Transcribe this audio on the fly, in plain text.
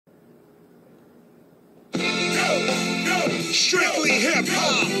Strictly hip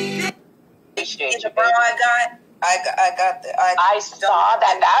hop. Appreciate you, bro. I saw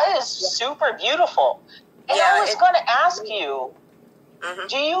that. That is super beautiful. And I was going to ask you,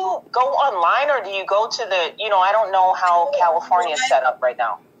 do you go online or do you go to the, I don't know how California is set up right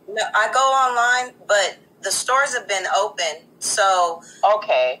now. No, I go online, but the stores have been open. So,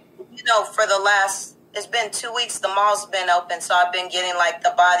 okay. For the last, it's been 2 weeks, the mall's been open. So I've been getting like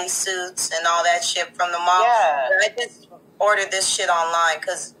the bodysuits and all that shit from the mall. Yeah. But I just ordered this shit online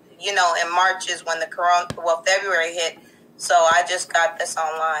because, in March is when February hit. So I just got this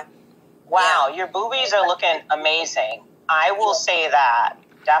online. Wow, your boobies are looking amazing. I will say that,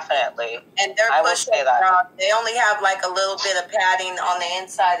 definitely. And they're pushing they only have like a little bit of padding on the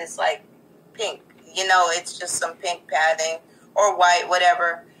inside. It's like pink. It's just some pink padding or white,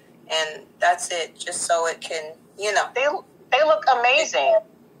 whatever. And that's it, just so it can, They look amazing.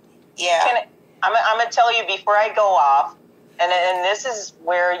 Yeah. I'm going to tell you before I go off, and this is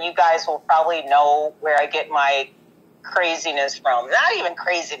where you guys will probably know where I get my craziness from. Not even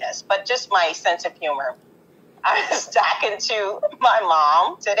craziness, but just my sense of humor. I was talking to my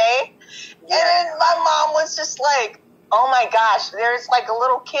mom today, and my mom was just like, oh my gosh, there's like a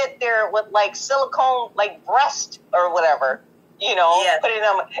little kid there with like silicone, like breast or whatever, putting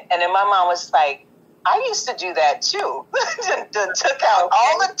them. And then my mom was like, I used to do that too. Took out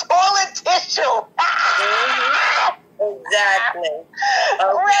all the toilet tissue. Exactly.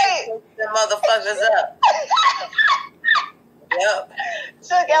 Right. The motherfuckers up. Yep.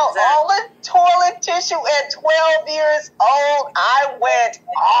 Took out all the toilet tissue at 12 years old. I went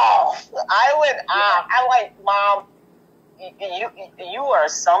off. I'm like, Mom, you are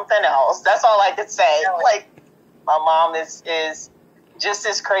something else. That's all I could say. Like, my mom is just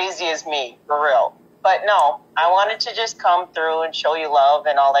as crazy as me, for real. But no, I wanted to just come through and show you love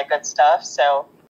and all that good stuff. So